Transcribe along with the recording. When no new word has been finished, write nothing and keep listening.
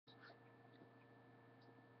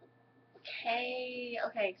Hey,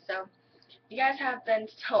 okay, so you guys have been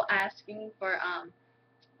still asking for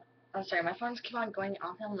I'm sorry, my phone's keep on going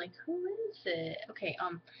off and I'm like, who is it? Okay,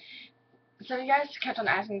 so you guys kept on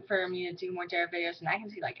asking for me to do more Dare videos and I can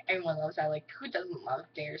see like everyone loves that. Like who doesn't love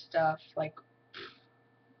Dare stuff? Like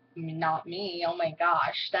not me, oh my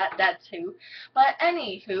gosh, that's who. But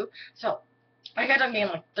anywho, so I got on getting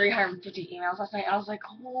like 350 emails last night. I was like,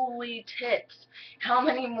 holy tits, how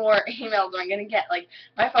many more emails am I gonna get? Like,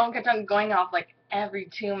 my phone kept on going off like every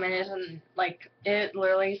 2 minutes, and like it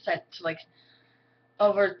literally sent to like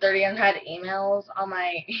over 30 unread emails on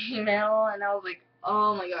my email, and I was like,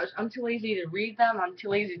 oh my gosh, I'm too lazy to read them. I'm too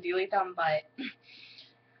lazy to delete them, but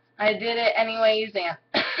I did it anyways,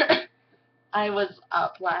 and I was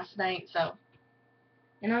up last night, so.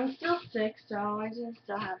 And I'm still sick, so I just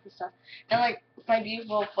still have the stuff. And like my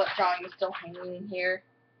beautiful foot drawing is still hanging here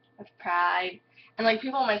with pride. And like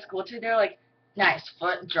people in my school too, they're like, nice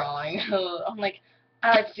foot drawing. I'm like,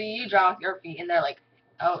 I like see you draw with your feet, and they're like,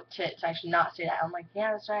 oh tits, I should not say that. I'm like,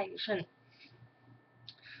 yeah, that's right, you shouldn't.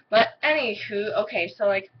 But anywho, okay, so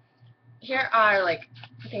like here are like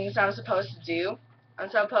things I'm supposed to do.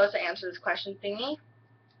 I'm supposed to answer this question thingy,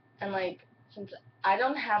 and like since I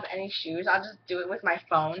don't have any shoes, I'll just do it with my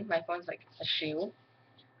phone. My phone's like a shoe.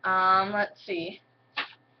 Let's see.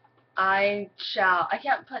 I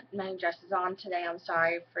can't put many dresses on today. I'm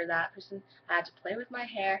sorry for that person. I had to play with my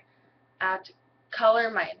hair. I had to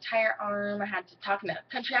color my entire arm. I had to talk in a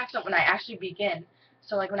country accent when I actually begin.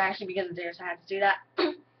 So, like, when I actually begin the dance, I had to do that.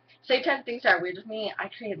 Say 10 things that are weird with me. I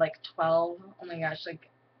created, like, 12. Oh my gosh,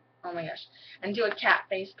 like, oh my gosh. And do a cat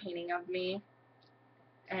face painting of me.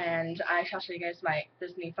 And I shall show you guys my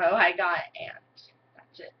Disney photo I got, and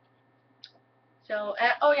that's it. So,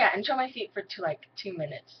 oh yeah, and show my feet for like 2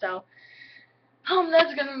 minutes. So,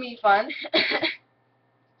 that's gonna be fun.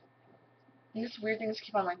 And these weird things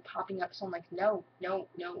keep on like popping up, so I'm like, no, no,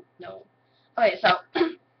 no, no. Okay, so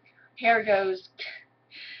here goes,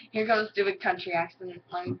 here goes doing country accent.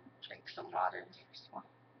 Let me drink some water first of all.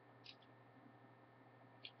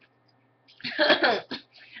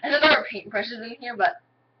 I know there are paintbrushes in here, but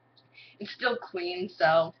it's still clean,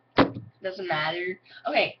 so it doesn't matter.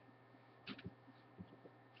 Okay,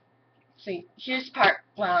 see, here's part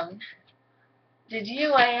one. Did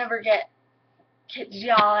you ever get did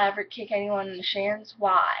y'all ever kick anyone in the shins?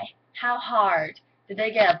 Why? How hard? Did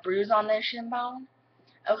they get a bruise on their shin bone?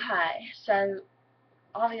 Okay, so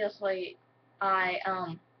obviously I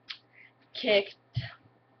kicked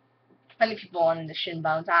many people in the shin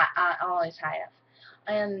bones. I always have.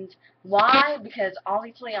 And why? Because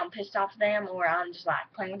obviously I'm pissed off at them, or I'm just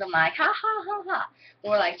like playing with them like ha ha ha ha,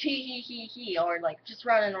 or like tee hee hee hee, or like just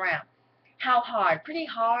running around. How hard? Pretty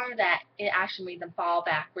hard that it actually made them fall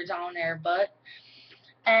backwards on their butt.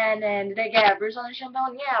 And then did they get a bruise on their shin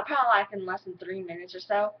bone? Yeah, probably like in less than 3 minutes or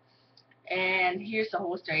so. And here's the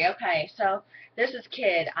whole story. Okay, so there's this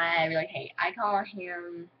kid I really hate. I call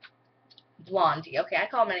him Blondie. Okay, I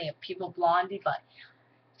call many people Blondie, but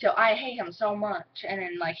so I hate him so much. And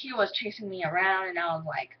then like he was chasing me around, and I was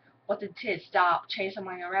like, "What the tit? Stop chasing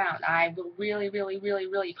me around! I will really, really, really,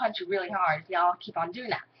 really punch you really hard if y'all keep on doing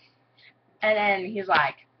that." And then he's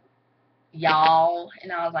like, y'all,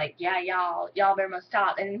 and I was like, yeah, y'all better must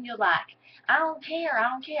stop. And then he was like, I don't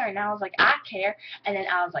care, and I was like, I care. And then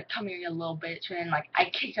I was like, come here, you little bitch. And then like I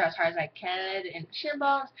kicked her as hard as I could in the shin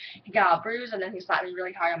bones. He got a bruise, and then he slapped me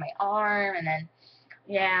really hard on my arm. And then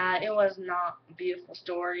yeah, it was not a beautiful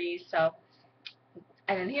story. So,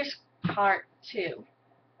 and then here's part two.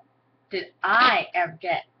 Did I ever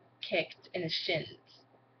get kicked in the shins?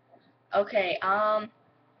 Okay,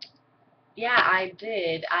 yeah, I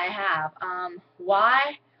did. I have.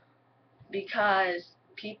 Why? Because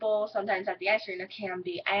people sometimes at the ice arena can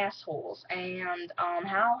be assholes. And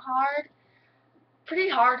how hard? Pretty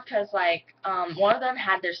hard, because like one of them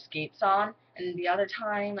had their skates on, and the other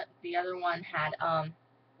time the other one had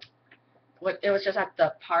what it was just at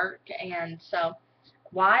the park. And so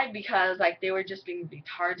why? Because like they were just being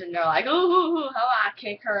retards, and they're like, ooh, how I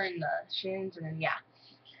kick her in the shins, and then yeah.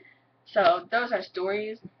 So those are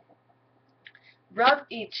stories. Rub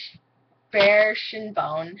each bare shin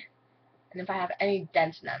bone, and if I have any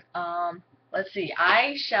dents in them. Let's see.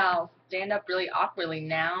 I shall stand up really awkwardly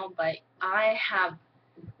now, but I have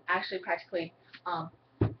actually practically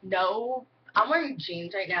no. I'm wearing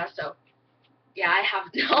jeans right now, so yeah, I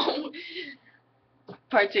have no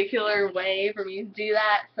particular way for me to do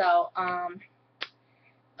that. So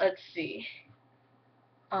let's see.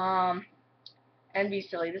 Um, and be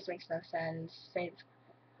silly. This makes no sense. Say this.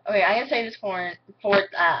 Okay, I'm gonna say this four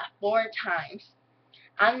times.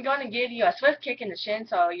 I'm going to give you a swift kick in the shin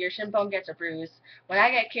so your shin bone gets a bruise. When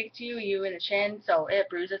I get kicked to you in the shin so it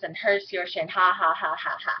bruises and hurts your shin. Ha ha ha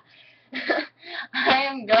ha ha. I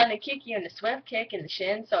am going to kick you in the swift kick in the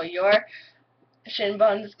shin so your shin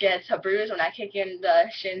bones gets a bruise when I kick you in the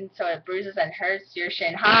shin so it bruises and hurts your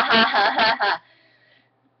shin. Ha ha ha ha ha.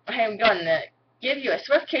 I am going to give you a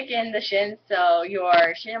swift kick in the shin so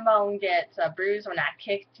your shin bone gets a bruise when I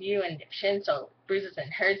kick you in the shin so it bruises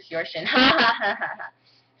and hurts your shin. Ha ha ha ha ha.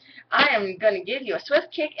 I am going to give you a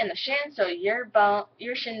swift kick in the shin so your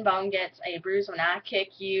shin bone gets a bruise when I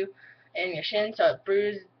kick you in your shin so it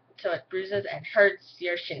bruises and hurts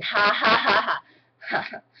your shin. Ha ha ha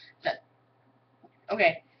ha.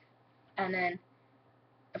 Okay, and then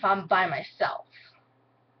if I'm by myself,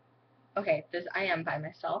 okay, I am by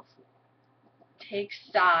myself. Take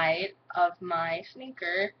side of my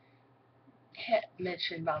sneaker, hit mid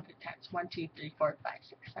shin bone 3 times. 1, 2, 3, 4, 5,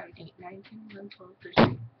 6, 7, 8, 9, 10, 11, 12,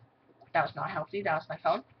 13. That was not healthy. That was my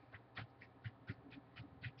phone.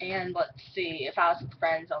 And let's see, if I was with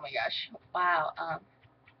friends, oh my gosh, wow,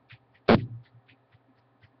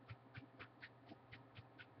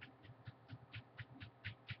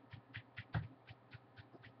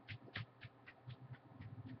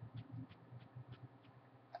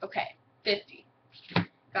 okay, 50.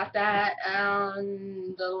 Got that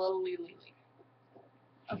on the little wee.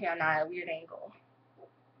 Okay, I'm not at a weird angle.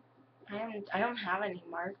 I don't have any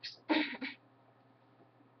marks.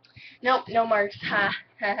 Nope, no marks. Ha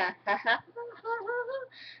ha ha ha ha.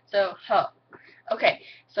 So, okay,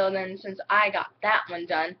 so then since I got that one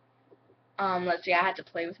done, let's see, I had to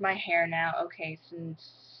play with my hair now. Okay,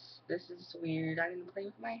 since this is weird, I'm gonna play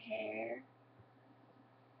with my hair.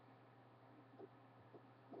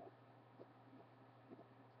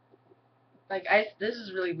 Like, this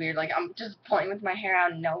is really weird. Like, I'm just playing with my hair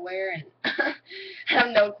out of nowhere, and I have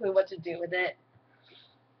no clue what to do with it.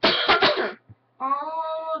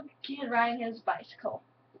 Oh, kid riding his bicycle.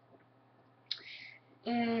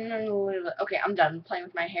 Okay, I'm done playing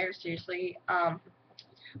with my hair, seriously.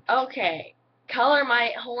 Okay, color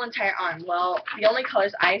my whole entire arm. Well, the only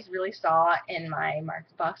colors I really saw in my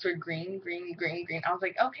marker box were green, green, green, green. I was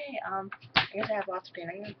like, okay, I guess I have lots of green.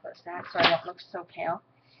 I'm gonna close that so I don't look so pale.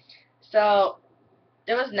 So,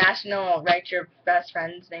 it was National Write Your Best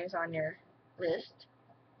Friend's Names on Your List,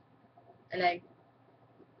 and I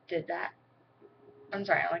did that. I'm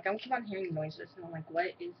sorry, like, I'm keep on hearing noises, and I'm like,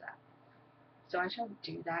 what is that? So I shall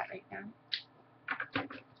do that right now.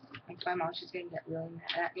 Like, my mom, she's gonna get really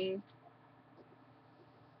mad at me.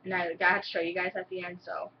 And I got to show you guys at the end,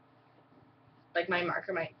 so, like, my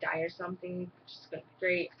marker might die or something, which is gonna be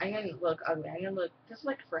great. I'm gonna look ugly. This is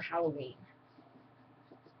like for Halloween.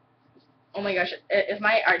 Oh my gosh, if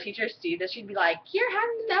my art teacher see this, she'd be like, you have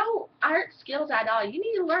no art skills at all. You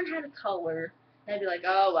need to learn how to color. And I'd be like,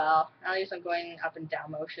 oh well, at least I'm going up and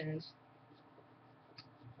down motions.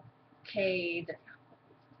 Okay,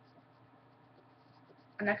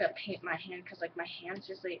 I'm not gonna paint my hand because like my hand's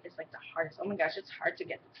just like it's like the hardest. Oh my gosh, it's hard to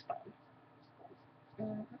get this phone.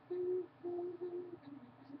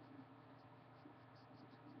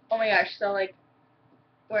 Oh my gosh, so like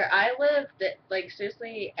where I live, that like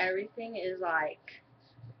seriously everything is like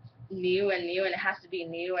new and it has to be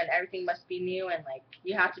new and everything must be new and like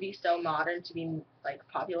you have to be so modern to be like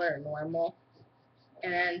popular or normal.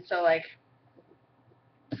 And then so like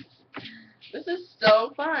this is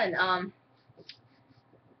so fun.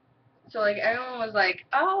 So like everyone was like,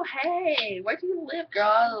 oh hey, where do you live,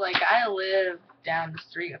 girl? Like I live down the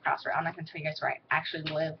street across the road. I'm not gonna tell you guys where I actually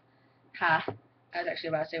live. Ha. I was actually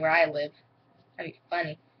about to say where I live. That'd be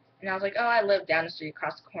funny. And I was like, oh, I live down the street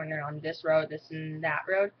across the corner on this road, this and that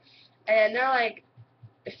road. And they're like,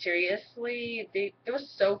 seriously? It was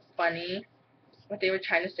so funny what they were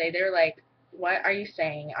trying to say. They were like, what are you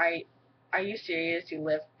saying? Are you serious? You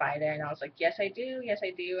live by there? And I was like, yes, I do. Yes,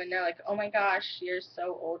 I do. And they're like, oh my gosh, you're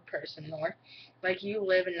so old person. Or like, you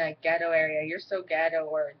live in a ghetto area. You're so ghetto.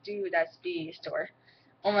 Or dude, that's beast. Or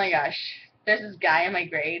oh my gosh, there's this guy in my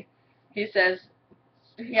grade. He says,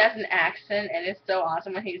 he has an accent, and it's so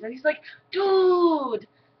awesome when he says, he's like, dude,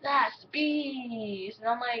 that's beast. And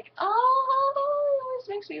I'm like, oh, this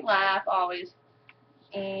makes me laugh always.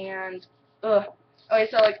 And, ugh. Okay,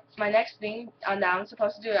 so, like, my next thing that I'm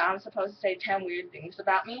supposed to do, I'm supposed to say 10 weird things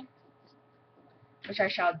about me, which I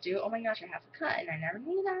shall do. Oh my gosh, I have to cut, and I never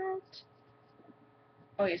knew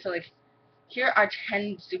that. Okay, so, like, here are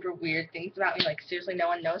 10 super weird things about me, like, seriously no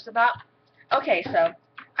one knows about. Okay, so,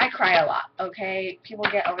 I cry a lot, okay? People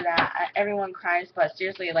get over that. Everyone cries, but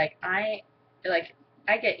seriously, like, I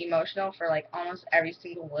get emotional for, like, almost every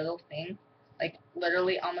single little thing. Like,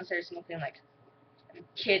 literally almost every single thing. Like, if a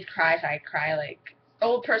kid cries, I cry. Like,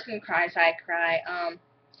 old person cries, I cry.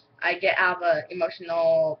 I get out of a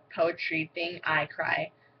emotional poetry thing, I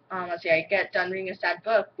cry. Let's see, I get done reading a sad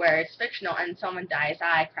book where it's fictional and someone dies,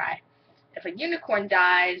 I cry. If a unicorn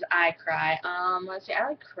dies, I cry. Let's see, I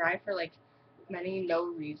like cry for like many no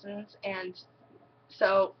reasons, and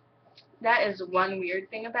so that is one weird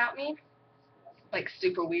thing about me, like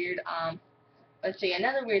super weird. Let's see,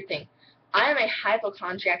 another weird thing. I am a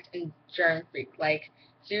hypochondriac and germ freak. Like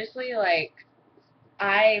seriously, like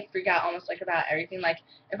I freak out almost like about everything. Like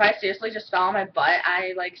if I seriously just fell on my butt,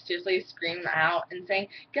 I like seriously scream out and saying,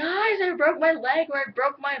 "Guys, I broke my leg or I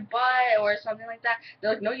broke my butt" or something like that.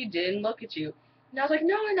 They're like, "No, you didn't. Look at you." And I was like,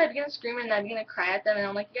 "No," and I began screaming and I began to cry at them and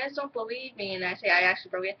I'm like, "You guys don't believe me." And I say I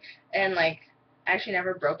actually broke it and like I actually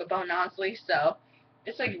never broke a bone honestly. So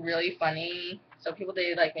it's like really funny. So people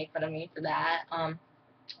they like make fun of me for that.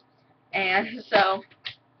 And so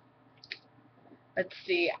let's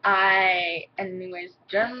see, anyways,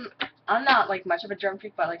 I'm not, like, much of a germ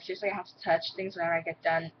freak, but, like, seriously, I have to touch things whenever I get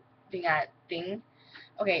done doing that thing.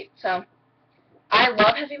 Okay, so, I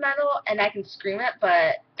love heavy metal, and I can scream it,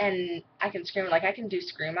 I can scream it, like, I can do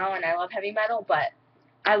screamo, and I love heavy metal, but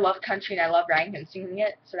I love country, and I love writing and singing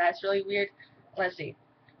it, so that's really weird. Let's see,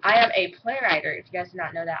 I am a playwright, if you guys did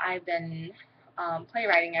not know that. I've been,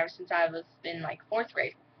 playwriting ever since I was in, like, 4th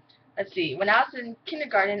grade. Let's see, when I was in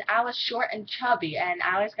kindergarten, I was short and chubby, and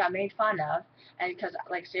I always got made fun of, and because,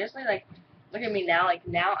 like, seriously, like, look at me now, like,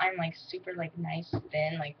 now I'm, like, super, like, nice,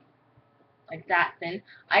 thin, like that thin.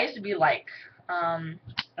 I used to be, like, let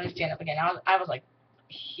me stand up again, I was like,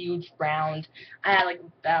 huge, round, I had, like,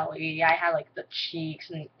 belly, I had, like, the cheeks,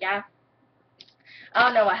 and, yeah, I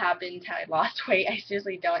don't know what happened, how I lost weight, I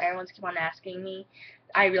seriously don't, everyone's keep on asking me,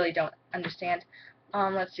 I really don't understand.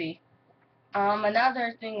 Let's see,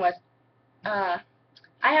 another thing was, uh,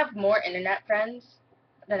 I have more internet friends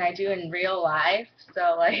than I do in real life,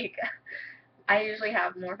 so like I usually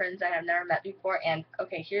have more friends I have never met before. And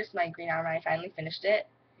okay, here's my green armor. I finally finished it.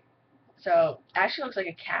 So it actually looks like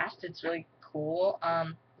a cast. It's really cool.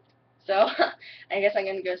 So I guess I'm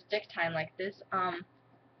gonna go stick time like this.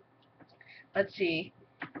 Let's see.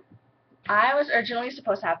 I was originally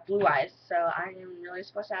supposed to have blue eyes, so I am really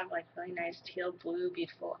supposed to have like really nice teal blue,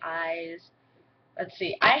 beautiful eyes. Let's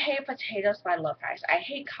see. I hate potatoes, but I love fries. I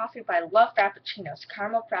hate coffee, but I love frappuccinos.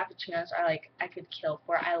 Caramel frappuccinos are like I could kill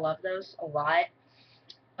for. I love those a lot.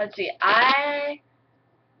 Let's see.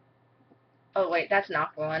 Oh wait, that's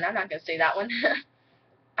not the one. I'm not gonna say that one.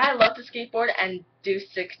 I love to skateboard and do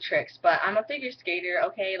sick tricks, but I'm a figure skater.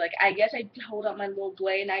 Okay, like I guess I hold up my little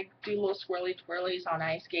blade and I do little swirly twirlies on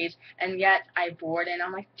ice skates, and yet I board and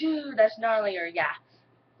I'm like, dude, that's gnarly. Or yeah.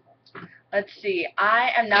 Let's see.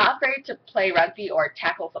 I am not afraid to play rugby or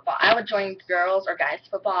tackle football. I would join girls or guys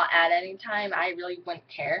football at any time. I really wouldn't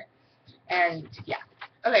care. And yeah.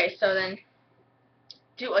 Okay, so then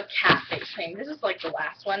do a cat face painting. This is like the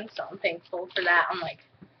last one, so I'm thankful for that. I'm like,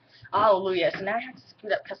 hallelujah. So now I have to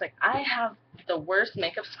scoot up because like I have the worst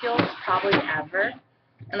makeup skills probably ever.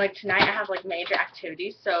 And like tonight I have like major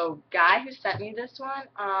activities. So guy who sent me this one,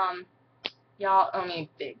 y'all owe me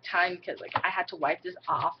big time because like I had to wipe this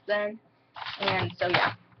off then. And so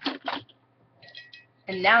yeah.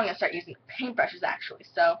 And now I'm going to start using paintbrushes actually.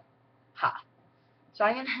 So, ha. So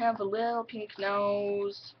I'm going to have a little pink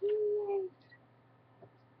nose.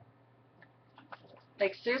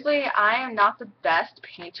 Like seriously, I am not the best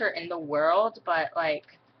painter in the world, but like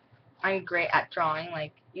I'm great at drawing.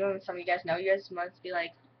 Like even some of you guys know, you guys must be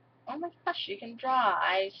like, oh my gosh, you can draw.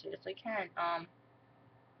 I seriously can.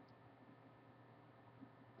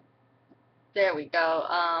 There we go.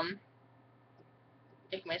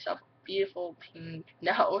 Make myself a beautiful pink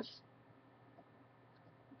nose.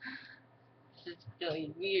 This is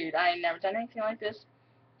really weird. I've never done anything like this.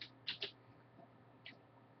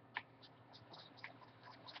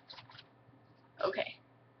 Okay.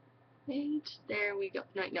 Wait, there we go.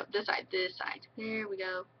 No, no, this side, this side. There we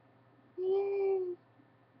go. Yay.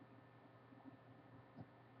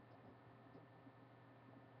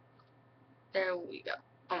 There we go.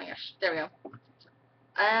 Oh my gosh, there we go.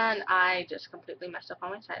 And I just completely messed up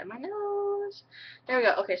on my side of my nose. There we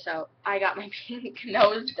go. Okay, so I got my pink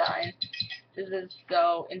nose done. This is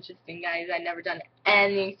so interesting, guys. I've never done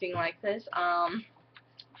anything like this.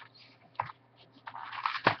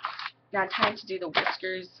 Now time to do the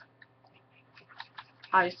whiskers.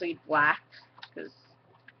 Obviously black, because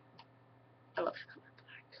I love the color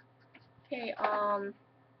black. Okay, I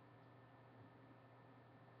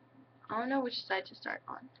don't know which side to start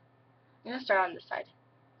on. I'm gonna start on this side.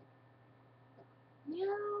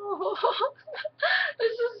 No,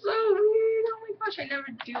 this is so weird. Oh my gosh, I never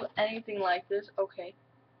do anything like this. Okay.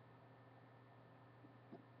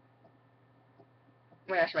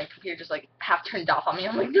 my gosh, my computer just like half turned off on me.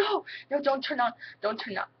 I'm like, no, no, don't turn on, don't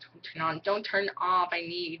turn on, don't turn on, don't turn off. I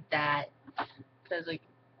need that. Cause like,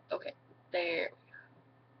 okay, there.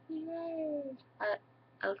 Yay.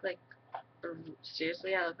 I look like,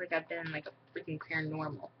 seriously, I look like I've been like a freaking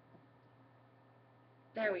paranormal.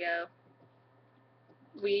 There we go.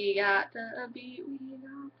 We got the beat, we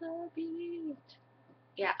got the beat.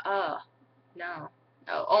 Yeah, no.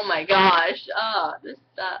 Oh my gosh, this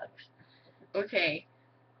sucks. Okay.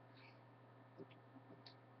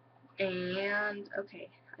 And, okay,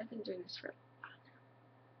 I've been doing this for,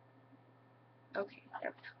 okay,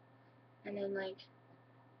 there we go. And then, like,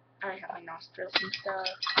 I have my nostrils and stuff.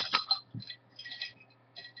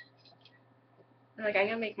 And, like, I'm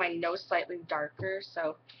gonna make my nose slightly darker,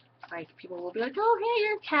 so, like, people will be like, oh, hey,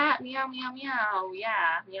 you're a cat, meow, meow, meow,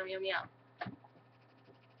 yeah, meow, meow, meow.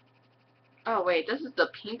 Oh, wait, this is the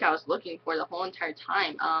pink I was looking for the whole entire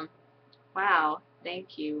time. Wow,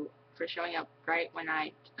 thank you for showing up right when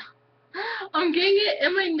I... I'm getting it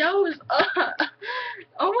in my nose!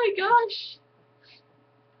 Oh my gosh!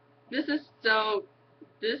 This is so...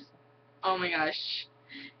 Oh my gosh.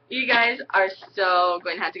 You guys are so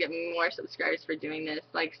going to have to get me more subscribers for doing this.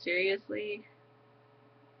 Like, seriously?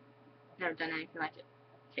 Never done anything like it.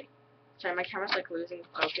 Okay. Sorry, my camera's like losing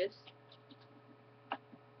focus.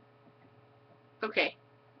 Okay.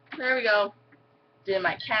 There we go. Did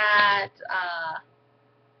my cat,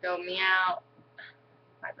 go meow.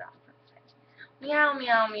 My mouth. Meow,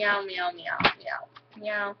 meow, meow, meow, meow, meow.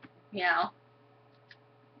 Meow, meow.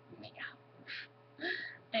 Meow.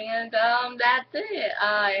 And that's it.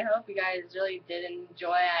 I hope you guys really did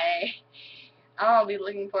enjoy. I'll be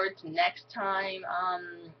looking forward to next time.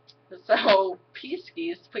 So peace,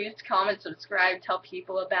 please comment, subscribe, tell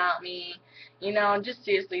people about me. You know, just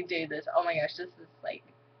seriously do this. Oh my gosh, this is like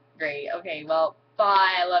great. Okay, well,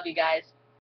 bye. I love you guys.